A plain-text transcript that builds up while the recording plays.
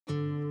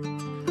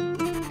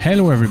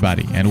Hello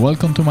everybody and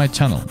welcome to my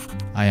channel.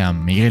 I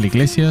am Miguel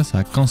Iglesias,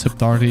 a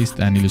concept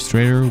artist and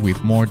illustrator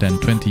with more than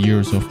 20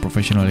 years of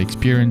professional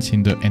experience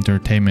in the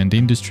entertainment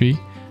industry,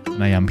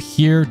 and I am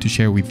here to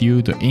share with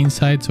you the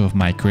insights of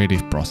my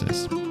creative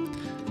process.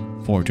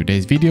 For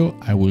today's video,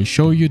 I will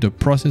show you the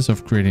process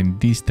of creating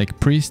this tech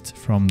priest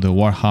from the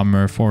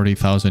Warhammer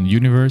 40,000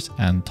 universe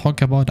and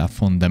talk about a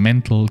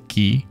fundamental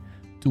key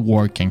to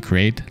work and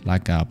create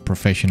like a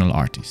professional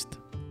artist.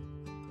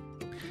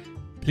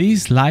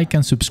 Please like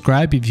and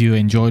subscribe if you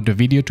enjoyed the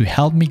video to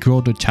help me grow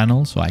the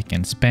channel so I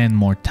can spend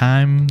more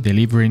time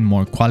delivering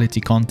more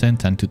quality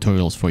content and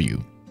tutorials for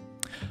you.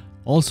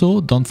 Also,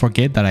 don't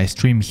forget that I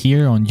stream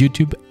here on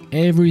YouTube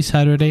every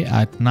Saturday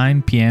at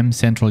 9 PM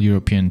Central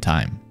European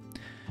Time.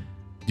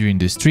 During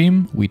the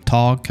stream, we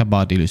talk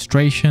about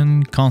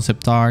illustration,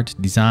 concept art,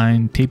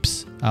 design,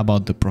 tips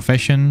about the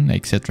profession,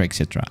 etc.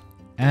 etc.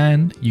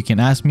 And you can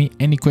ask me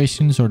any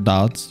questions or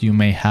doubts you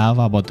may have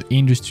about the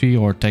industry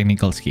or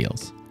technical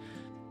skills.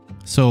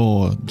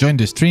 So join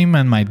the stream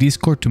and my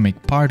Discord to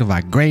make part of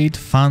a great,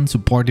 fun,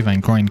 supportive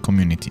and growing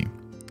community.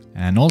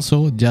 And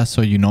also, just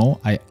so you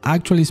know, I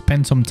actually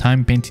spend some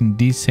time painting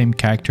this same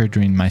character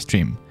during my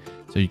stream,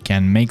 so you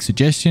can make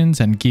suggestions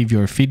and give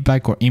your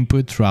feedback or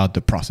input throughout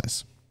the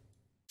process.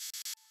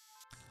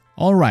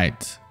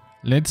 Alright,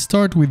 let's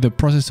start with the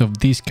process of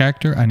this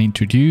character and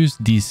introduce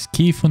this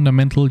key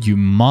fundamental you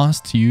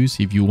must use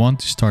if you want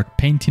to start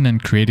painting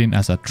and creating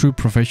as a true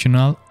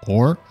professional,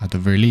 or at the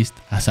very least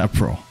as a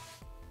pro.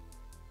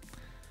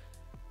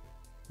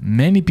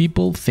 Many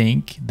people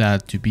think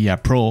that to be a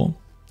pro,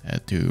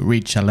 to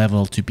reach a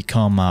level to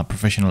become a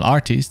professional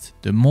artist,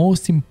 the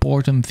most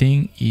important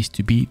thing is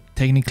to be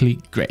technically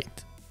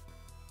great.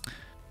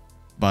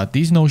 But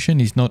this notion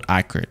is not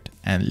accurate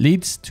and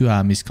leads to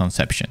a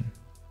misconception.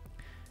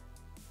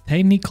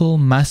 Technical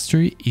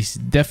mastery is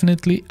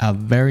definitely a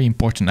very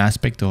important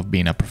aspect of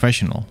being a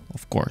professional,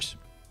 of course.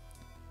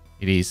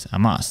 It is a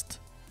must.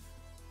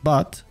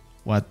 But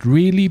what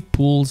really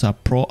pulls a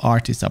pro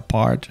artist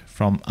apart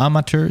from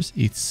amateurs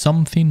is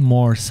something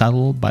more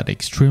subtle but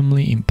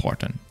extremely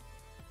important.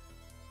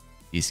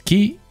 This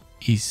key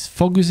is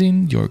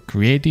focusing your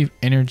creative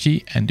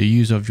energy and the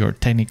use of your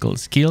technical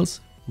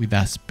skills with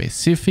a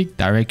specific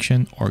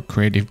direction or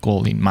creative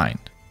goal in mind.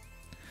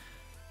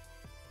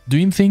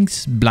 Doing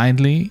things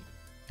blindly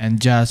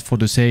and just for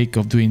the sake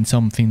of doing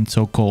something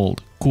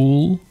so-called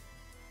cool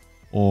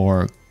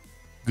or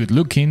good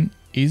looking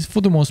is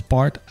for the most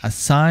part a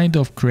sign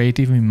of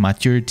creative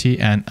immaturity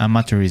and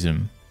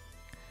amateurism.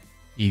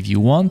 If you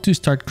want to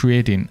start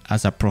creating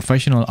as a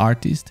professional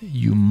artist,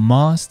 you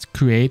must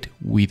create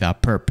with a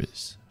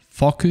purpose,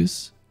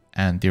 focus,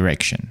 and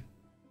direction.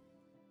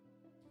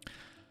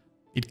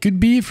 It could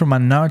be from a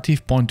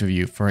narrative point of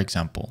view, for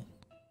example,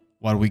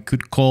 what we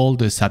could call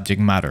the subject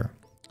matter.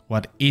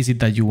 What is it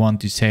that you want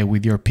to say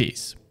with your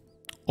piece?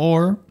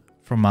 Or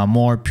from a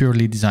more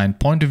purely design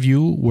point of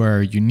view,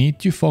 where you need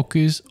to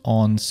focus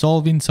on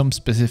solving some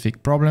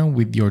specific problem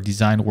with your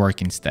design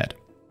work instead.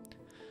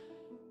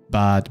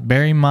 But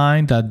bear in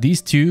mind that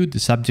these two, the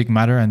subject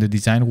matter and the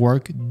design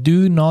work,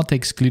 do not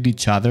exclude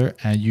each other,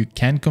 and you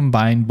can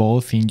combine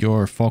both in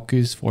your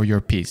focus for your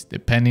piece,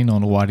 depending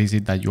on what is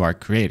it that you are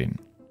creating.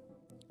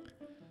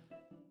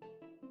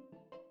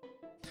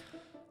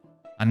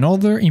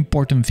 Another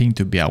important thing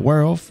to be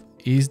aware of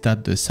is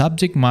that the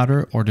subject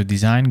matter or the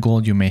design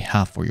goal you may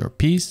have for your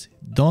piece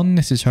don't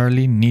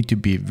necessarily need to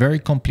be very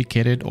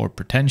complicated or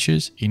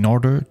pretentious in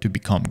order to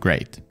become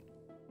great.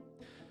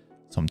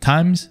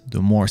 Sometimes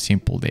the more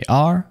simple they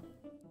are,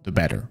 the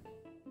better.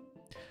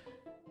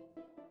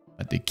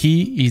 But the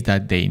key is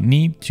that they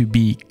need to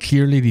be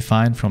clearly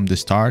defined from the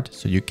start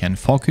so you can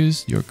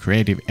focus your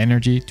creative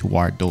energy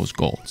toward those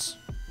goals.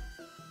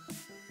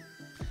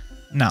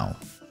 Now,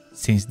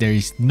 since there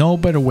is no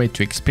better way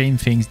to explain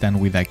things than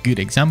with a good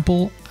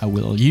example, I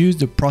will use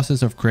the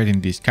process of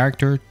creating this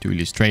character to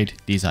illustrate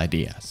these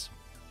ideas.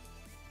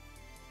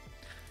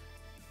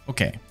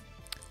 Okay,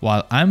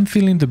 while I'm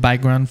filling the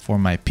background for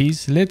my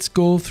piece, let's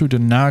go through the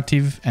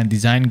narrative and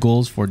design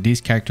goals for this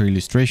character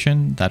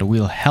illustration that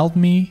will help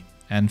me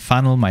and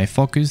funnel my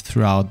focus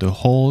throughout the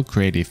whole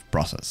creative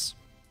process.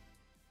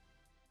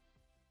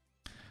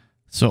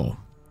 So,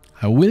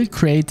 I will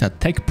create a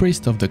tech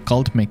priest of the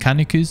cult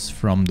Mechanicus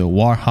from the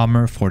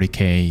Warhammer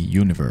 40k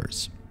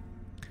universe.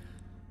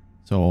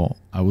 So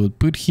I will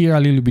put here a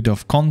little bit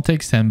of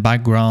context and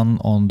background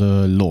on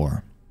the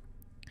lore.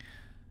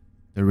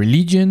 The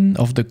religion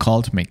of the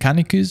cult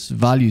Mechanicus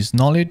values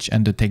knowledge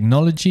and the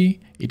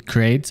technology it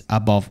creates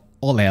above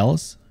all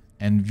else,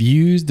 and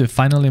views the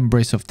final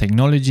embrace of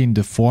technology in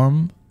the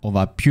form of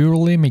a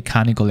purely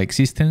mechanical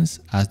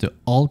existence as the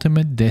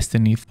ultimate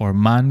destiny for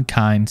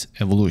mankind's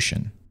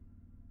evolution.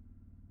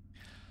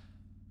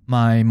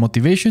 My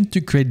motivation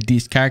to create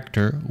this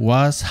character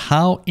was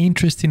how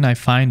interesting I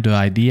find the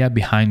idea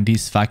behind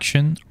this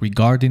faction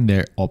regarding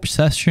their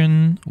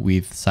obsession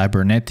with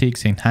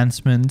cybernetics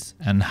enhancements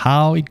and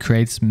how it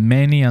creates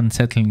many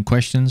unsettling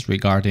questions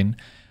regarding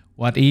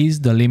what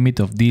is the limit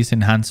of these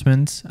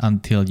enhancements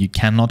until you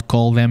cannot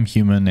call them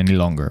human any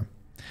longer.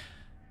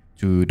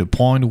 to the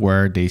point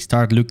where they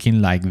start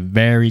looking like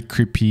very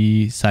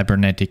creepy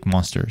cybernetic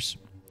monsters.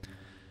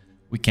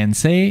 We can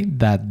say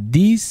that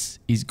this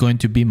is going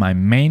to be my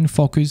main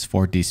focus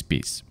for this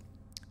piece.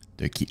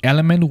 The key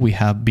element we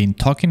have been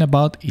talking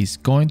about is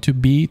going to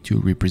be to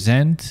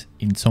represent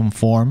in some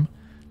form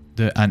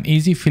the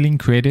uneasy feeling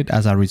created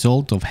as a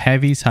result of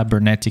heavy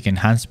cybernetic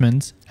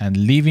enhancements and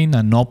leaving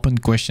an open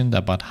question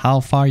about how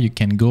far you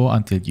can go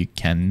until you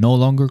can no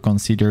longer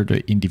consider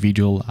the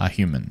individual a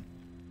human.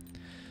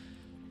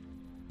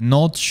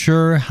 Not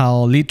sure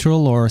how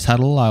literal or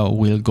subtle I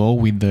will go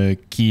with the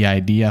key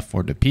idea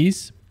for the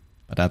piece,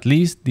 but at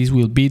least this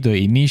will be the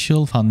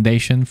initial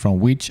foundation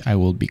from which I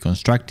will be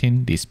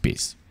constructing this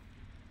piece.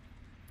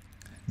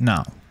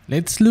 Now,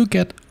 let's look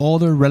at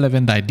other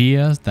relevant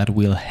ideas that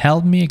will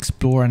help me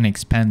explore and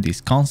expand this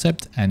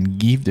concept and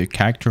give the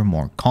character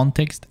more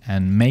context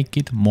and make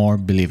it more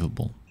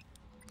believable.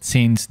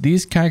 Since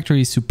this character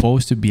is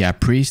supposed to be a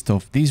priest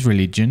of this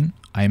religion,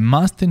 I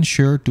must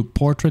ensure to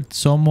portray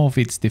some of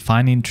its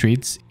defining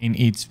traits in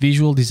its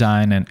visual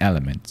design and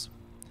elements.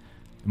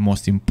 The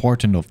most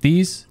important of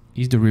these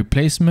is the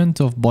replacement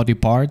of body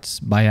parts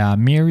by a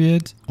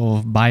myriad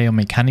of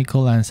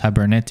biomechanical and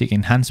cybernetic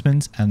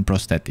enhancements and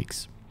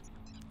prosthetics.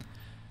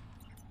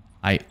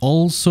 I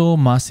also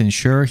must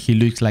ensure he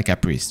looks like a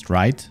priest,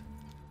 right?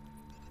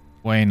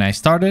 When I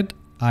started,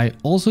 I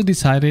also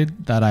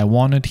decided that I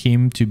wanted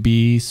him to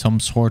be some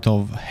sort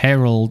of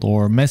herald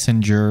or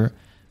messenger,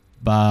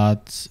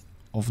 but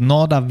of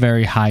not a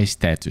very high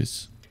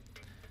status.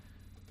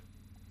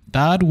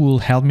 That will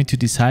help me to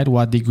decide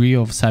what degree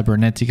of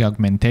cybernetic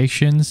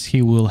augmentations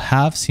he will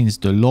have, since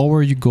the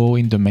lower you go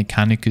in the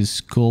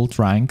Mechanicus cult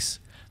ranks,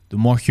 the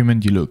more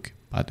human you look.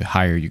 But the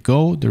higher you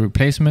go, the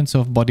replacements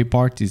of body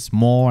parts is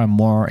more and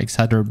more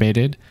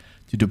exacerbated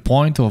to the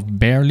point of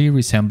barely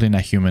resembling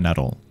a human at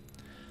all.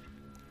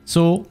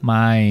 So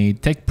my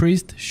tech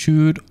priest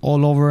should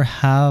all over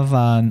have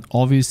an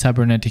obvious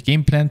cybernetic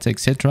implant,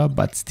 etc.,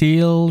 but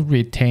still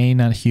retain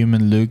a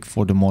human look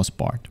for the most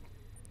part.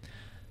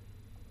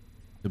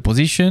 The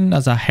position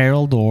as a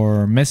herald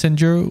or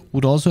messenger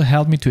would also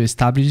help me to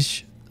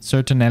establish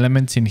certain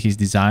elements in his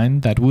design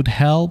that would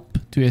help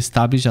to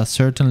establish a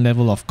certain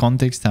level of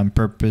context and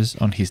purpose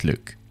on his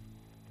look.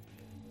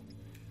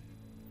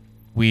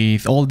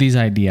 With all these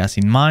ideas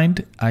in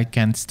mind, I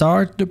can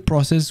start the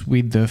process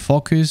with the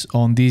focus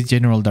on this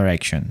general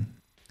direction,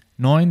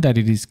 knowing that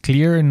it is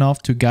clear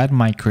enough to guide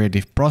my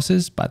creative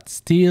process, but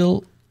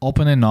still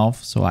open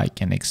enough so I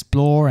can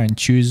explore and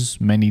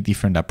choose many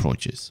different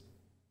approaches.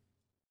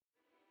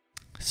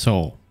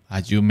 So,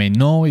 as you may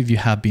know if you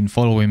have been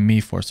following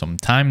me for some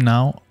time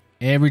now,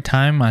 every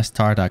time I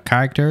start a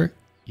character,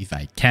 if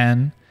I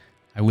can,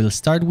 I will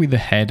start with the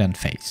head and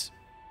face.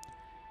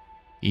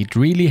 It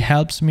really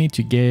helps me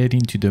to get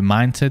into the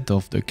mindset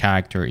of the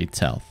character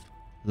itself,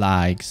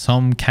 like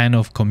some kind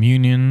of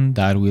communion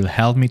that will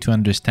help me to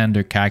understand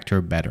the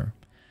character better,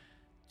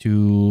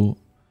 to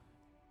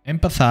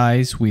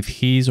empathize with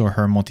his or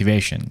her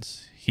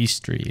motivations,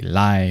 history,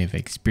 life,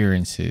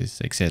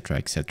 experiences, etc.,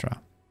 etc.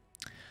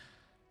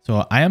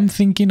 So I am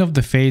thinking of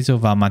the face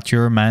of a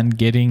mature man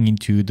getting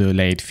into the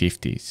late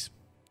 50s.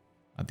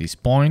 At this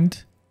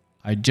point,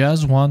 I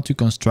just want to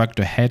construct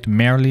the head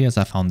merely as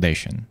a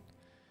foundation.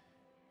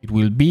 It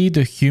will be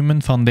the human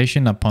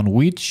foundation upon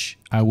which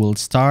I will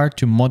start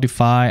to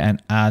modify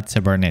and add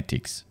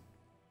cybernetics.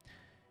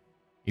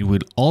 It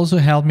will also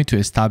help me to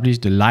establish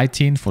the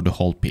lighting for the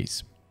whole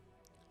piece.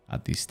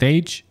 At this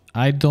stage,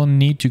 I don't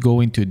need to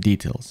go into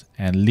details,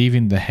 and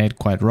leaving the head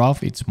quite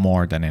rough is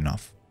more than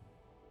enough.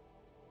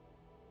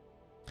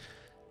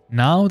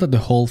 Now that the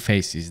whole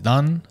face is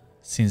done,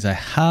 since I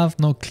have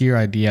no clear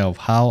idea of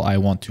how I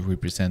want to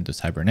represent the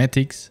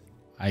cybernetics,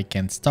 I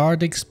can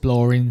start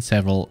exploring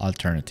several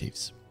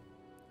alternatives.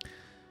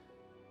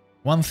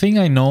 One thing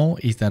I know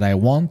is that I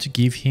want to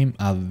give him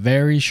a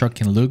very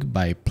shocking look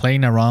by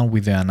playing around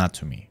with the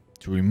anatomy,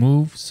 to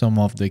remove some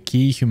of the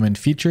key human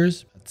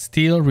features, but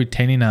still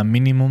retaining a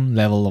minimum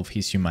level of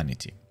his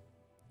humanity.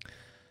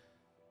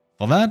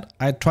 For that,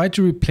 I tried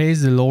to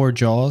replace the lower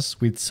jaws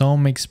with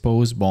some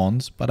exposed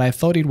bones, but I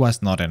thought it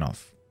was not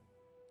enough.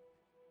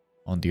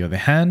 On the other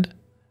hand,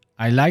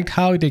 I liked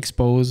how it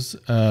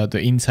exposed the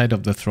inside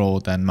of the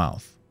throat and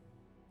mouth.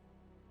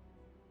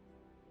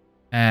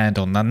 And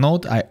on that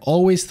note, I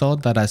always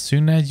thought that as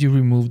soon as you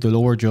remove the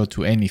lower jaw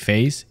to any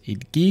face,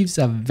 it gives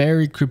a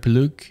very creepy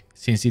look,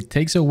 since it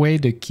takes away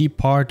the key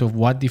part of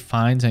what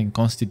defines and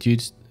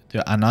constitutes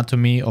the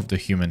anatomy of the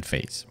human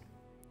face.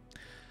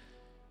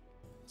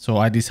 So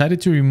I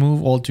decided to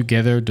remove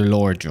altogether the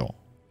lower jaw,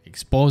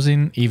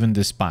 exposing even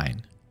the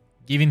spine,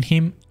 giving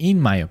him, in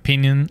my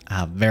opinion,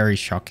 a very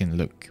shocking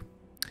look.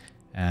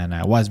 And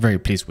I was very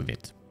pleased with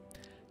it.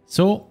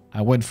 So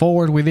I went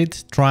forward with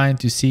it, trying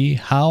to see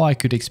how I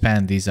could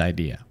expand this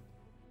idea.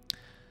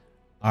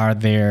 Are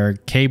there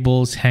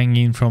cables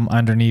hanging from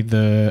underneath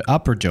the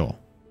upper jaw?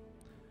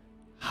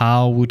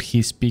 How would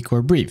he speak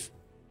or breathe?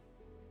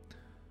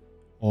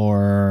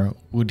 Or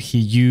would he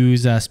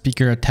use a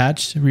speaker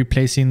attached,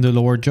 replacing the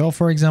lower jaw,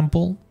 for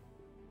example?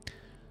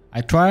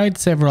 I tried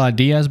several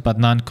ideas, but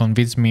none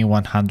convinced me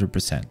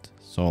 100%,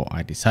 so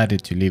I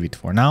decided to leave it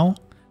for now,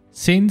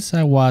 since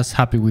I was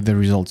happy with the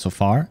results so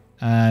far,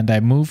 and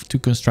I moved to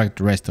construct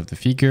the rest of the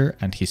figure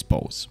and his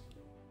pose.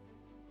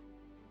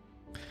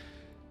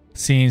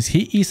 Since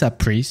he is a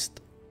priest,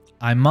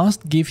 I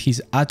must give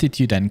his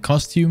attitude and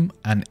costume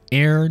an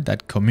air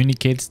that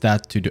communicates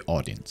that to the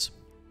audience.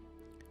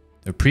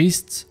 The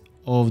priests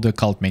of the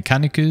cult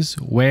Mechanicus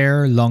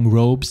wear long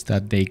robes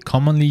that they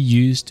commonly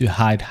use to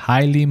hide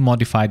highly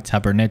modified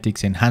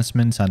cybernetics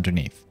enhancements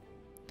underneath.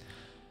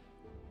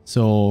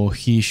 So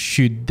he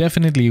should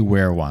definitely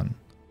wear one.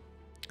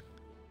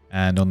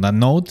 And on that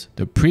note,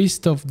 the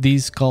priests of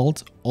this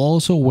cult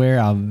also wear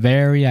a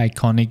very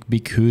iconic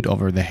big hood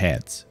over the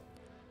heads.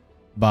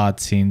 But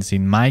since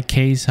in my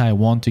case I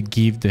want to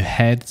give the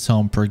head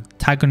some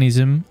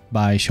protagonism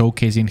by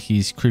showcasing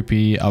his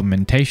creepy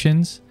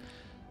augmentations,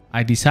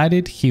 I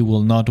decided he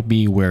will not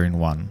be wearing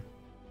one.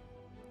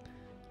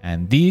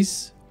 And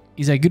this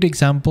is a good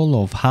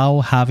example of how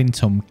having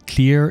some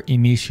clear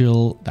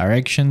initial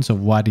directions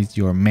of what is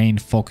your main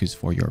focus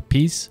for your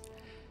piece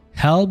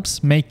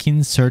helps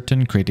making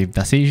certain creative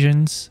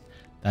decisions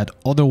that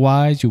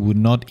otherwise you would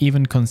not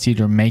even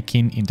consider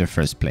making in the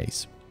first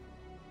place.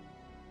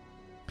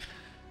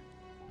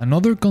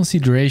 Another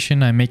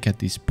consideration I make at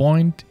this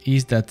point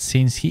is that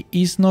since he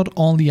is not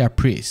only a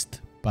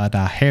priest, but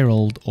a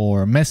herald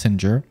or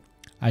messenger,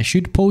 I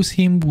should pose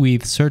him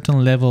with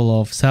certain level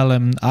of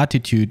solemn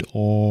attitude,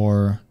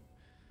 or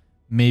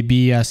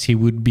maybe as he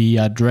would be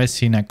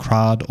addressing a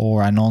crowd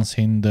or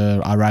announcing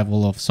the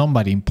arrival of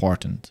somebody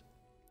important.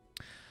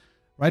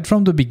 Right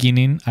from the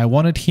beginning, I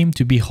wanted him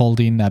to be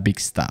holding a big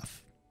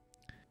staff.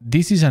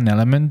 This is an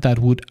element that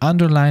would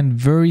underline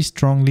very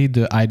strongly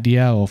the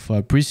idea of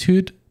a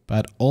priesthood,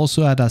 but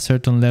also at a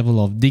certain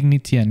level of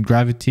dignity and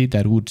gravity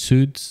that would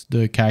suit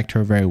the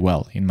character very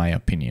well, in my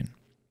opinion.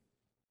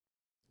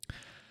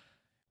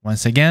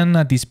 Once again,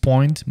 at this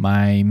point,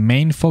 my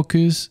main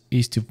focus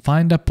is to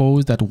find a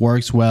pose that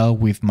works well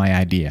with my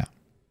idea.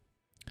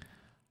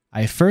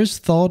 I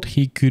first thought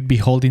he could be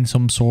holding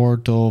some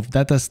sort of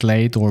data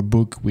slate or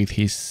book with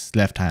his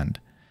left hand,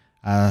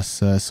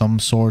 as some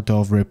sort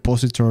of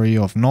repository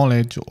of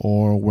knowledge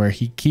or where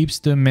he keeps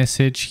the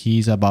message he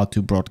is about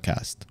to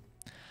broadcast.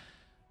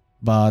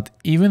 But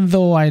even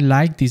though I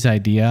liked this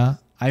idea,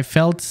 I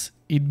felt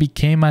it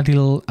became a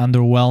little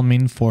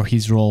underwhelming for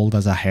his role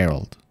as a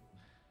herald.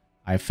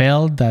 I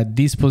felt that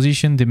this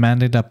position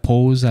demanded a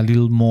pose a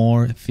little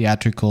more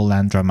theatrical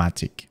and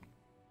dramatic.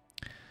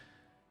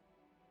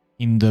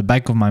 In the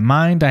back of my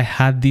mind, I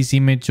had this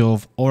image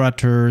of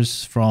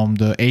orators from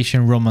the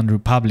ancient Roman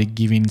Republic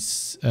giving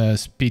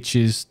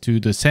speeches to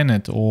the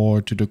Senate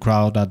or to the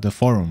crowd at the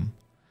forum.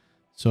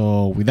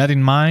 So with that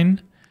in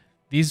mind,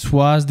 this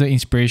was the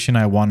inspiration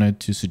I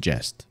wanted to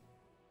suggest.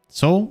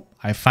 So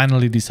I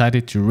finally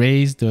decided to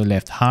raise the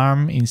left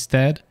arm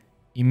instead,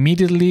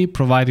 immediately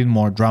providing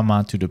more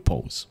drama to the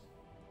pose.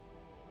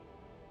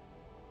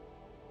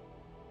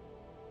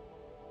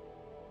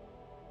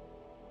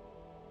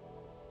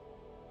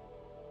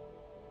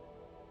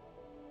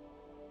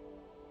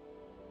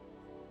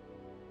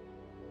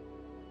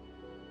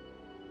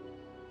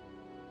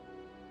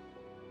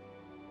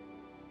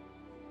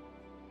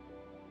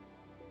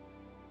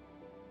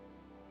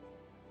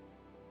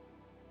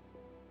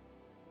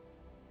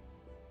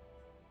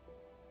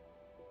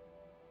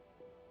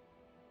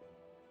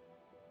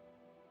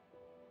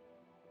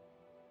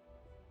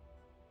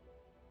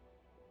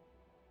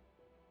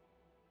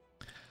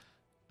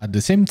 At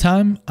the same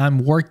time, I'm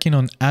working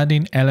on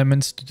adding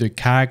elements to the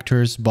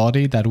character's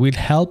body that will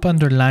help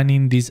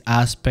underlining this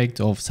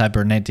aspect of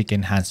cybernetic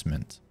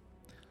enhancement.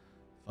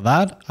 For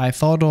that, I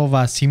thought of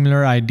a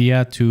similar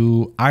idea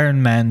to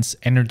Iron Man's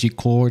energy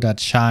core that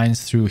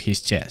shines through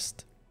his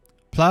chest,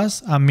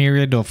 plus a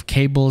myriad of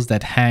cables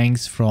that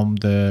hangs from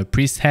the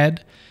priest's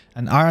head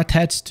and are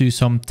attached to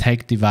some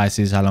tech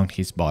devices along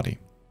his body.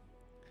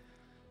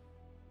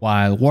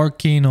 While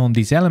working on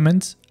these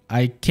elements,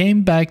 I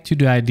came back to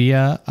the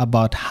idea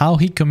about how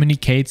he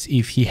communicates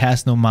if he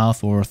has no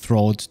mouth or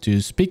throat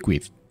to speak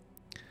with.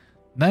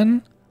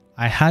 Then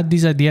I had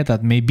this idea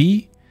that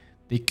maybe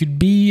there could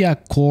be a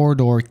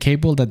cord or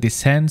cable that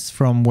descends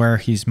from where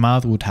his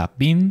mouth would have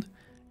been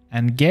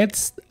and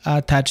gets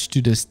attached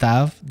to the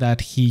staff that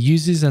he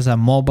uses as a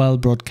mobile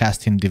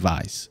broadcasting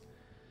device,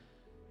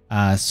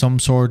 some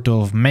sort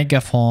of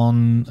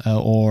megaphone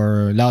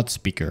or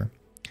loudspeaker.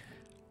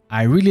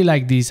 I really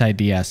like this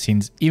idea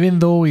since even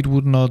though it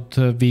would not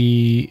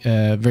be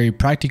very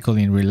practical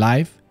in real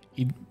life,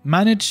 it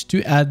managed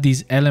to add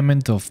this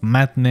element of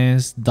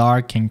madness,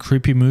 dark and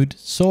creepy mood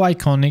so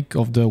iconic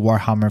of the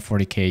Warhammer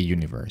 40k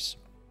universe.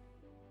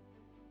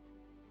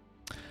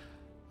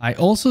 I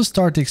also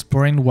start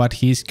exploring what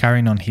he is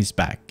carrying on his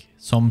back,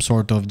 some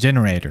sort of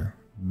generator,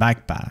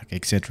 backpack,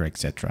 etc,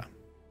 etc.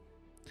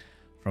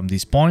 From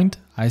this point,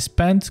 I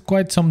spent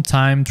quite some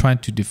time trying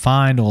to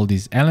define all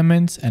these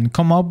elements and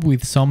come up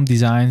with some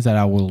designs that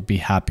I will be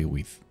happy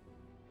with.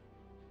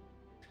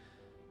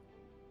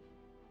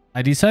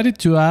 I decided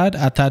to add,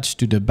 attached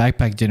to the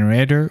backpack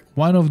generator,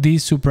 one of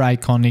these super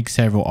iconic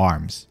servo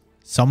arms.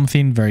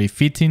 Something very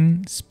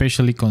fitting,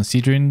 especially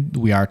considering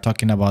we are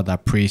talking about a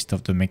priest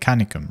of the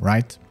Mechanicum,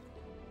 right?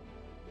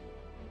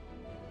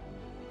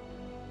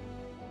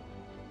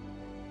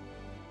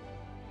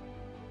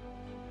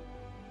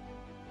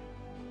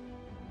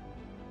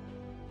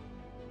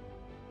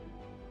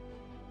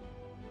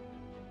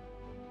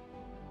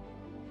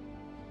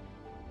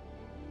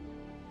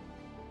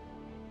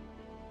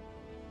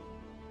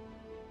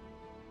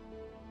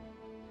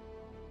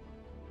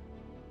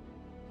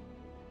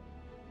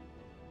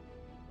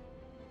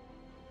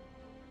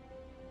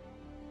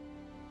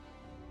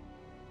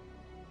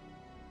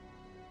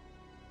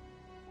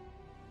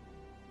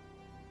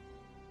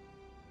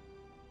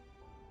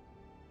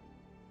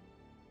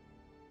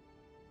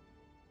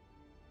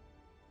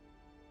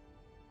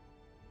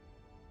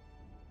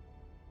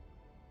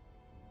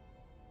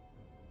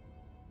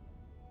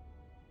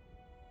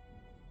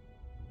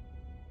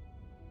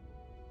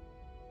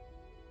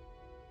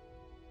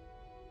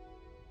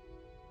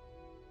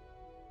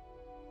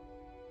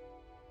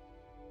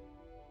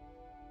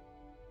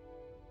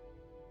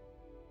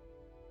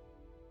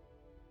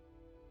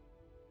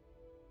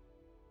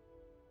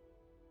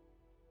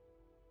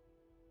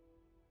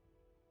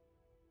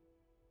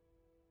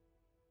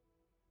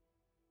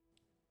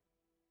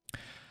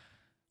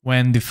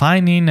 When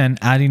defining and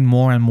adding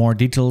more and more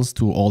details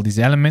to all these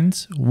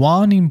elements,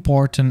 one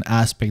important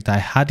aspect I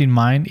had in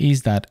mind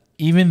is that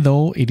even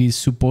though it is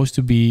supposed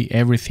to be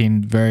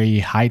everything very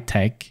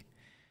high-tech,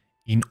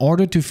 in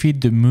order to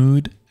fit the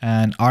mood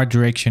and art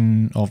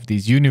direction of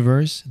this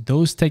universe,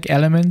 those tech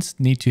elements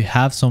need to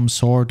have some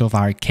sort of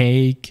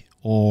archaic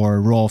or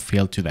raw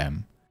feel to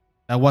them.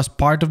 That was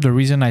part of the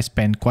reason I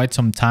spent quite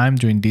some time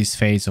during this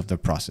phase of the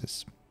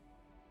process.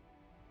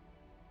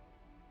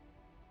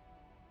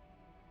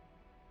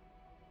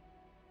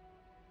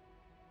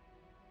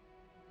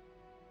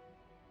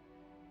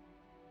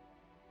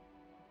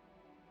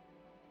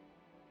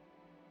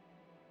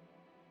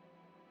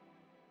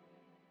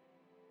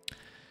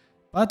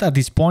 But at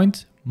this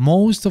point,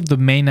 most of the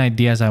main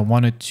ideas I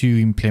wanted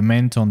to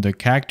implement on the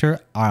character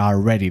are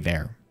already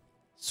there.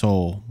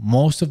 So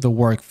most of the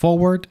work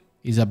forward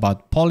is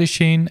about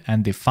polishing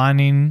and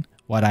defining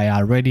what I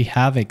already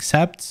have,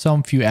 except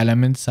some few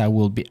elements I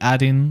will be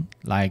adding,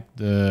 like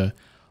the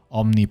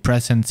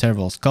omnipresent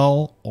serval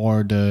skull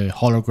or the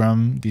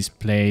hologram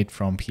displayed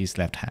from his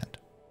left hand.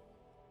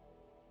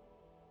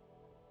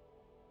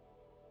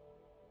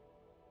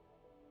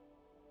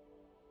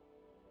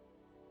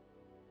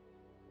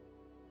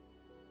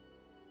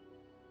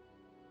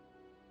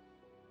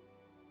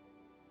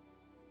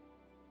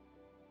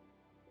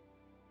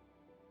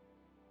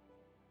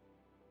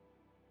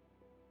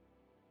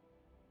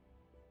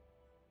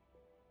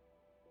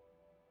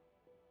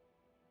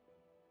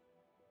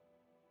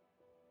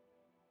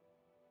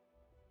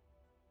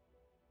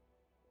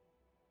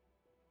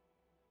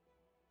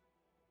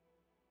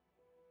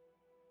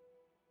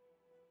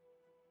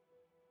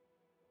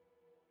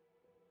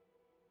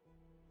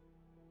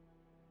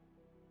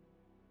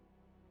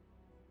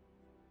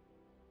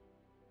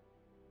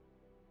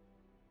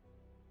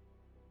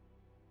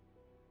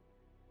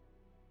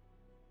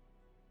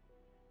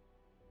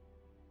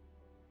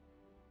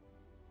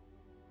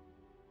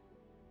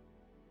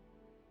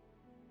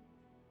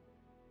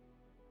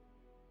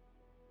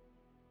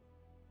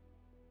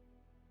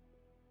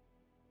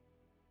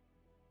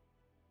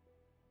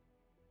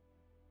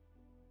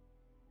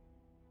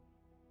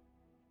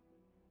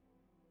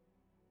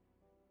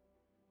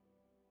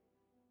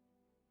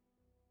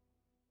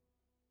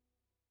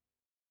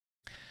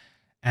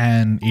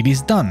 And it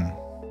is done.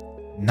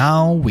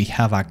 Now we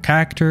have a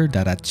character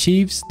that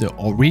achieves the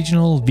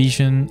original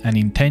vision and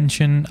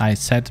intention I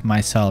set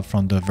myself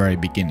from the very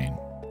beginning.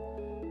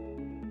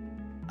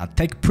 A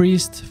tech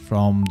priest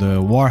from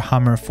the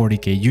Warhammer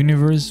 40k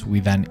universe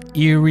with an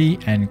eerie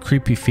and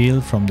creepy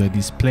feel from the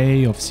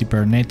display of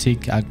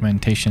cybernetic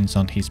augmentations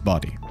on his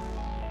body.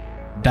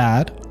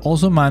 That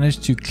also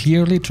managed to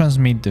clearly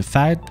transmit the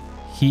fact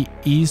he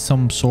is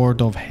some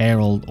sort of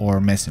herald or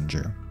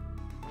messenger.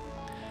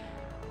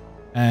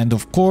 And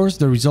of course,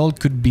 the result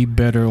could be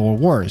better or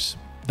worse.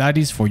 That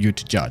is for you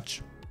to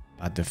judge.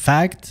 But the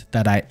fact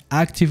that I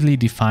actively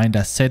defined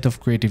a set of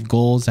creative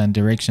goals and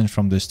directions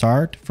from the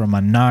start, from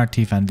a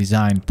narrative and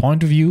design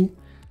point of view,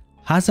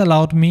 has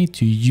allowed me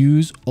to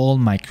use all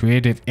my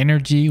creative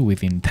energy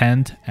with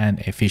intent and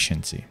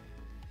efficiency.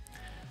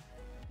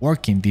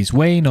 Working this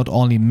way not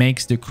only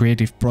makes the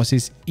creative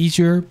process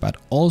easier, but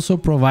also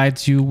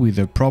provides you with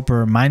the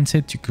proper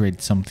mindset to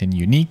create something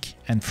unique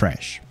and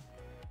fresh.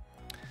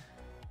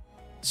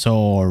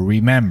 So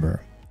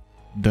remember,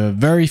 the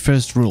very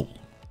first rule,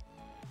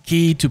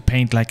 key to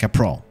paint like a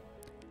pro,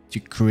 to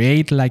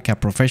create like a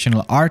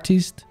professional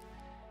artist,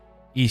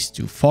 is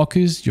to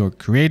focus your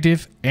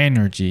creative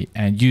energy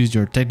and use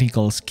your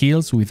technical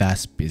skills with a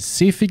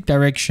specific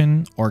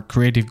direction or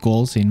creative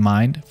goals in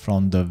mind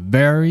from the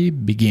very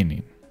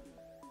beginning.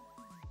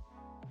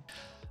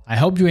 I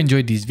hope you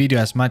enjoyed this video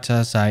as much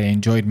as I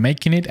enjoyed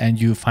making it and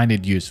you find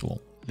it useful.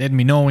 Let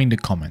me know in the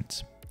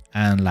comments.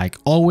 And like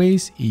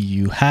always, if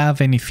you have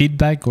any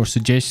feedback or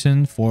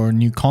suggestion for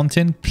new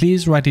content,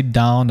 please write it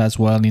down as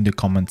well in the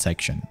comment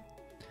section.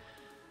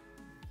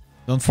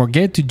 Don't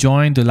forget to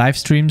join the live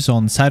streams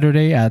on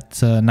Saturday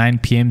at 9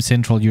 PM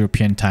Central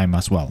European Time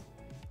as well.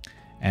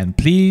 And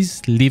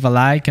please leave a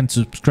like and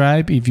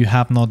subscribe if you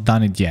have not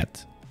done it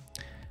yet.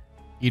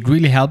 It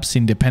really helps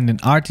independent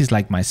artists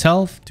like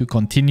myself to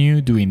continue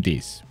doing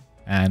this.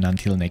 And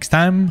until next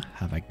time,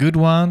 have a good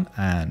one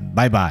and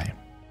bye bye.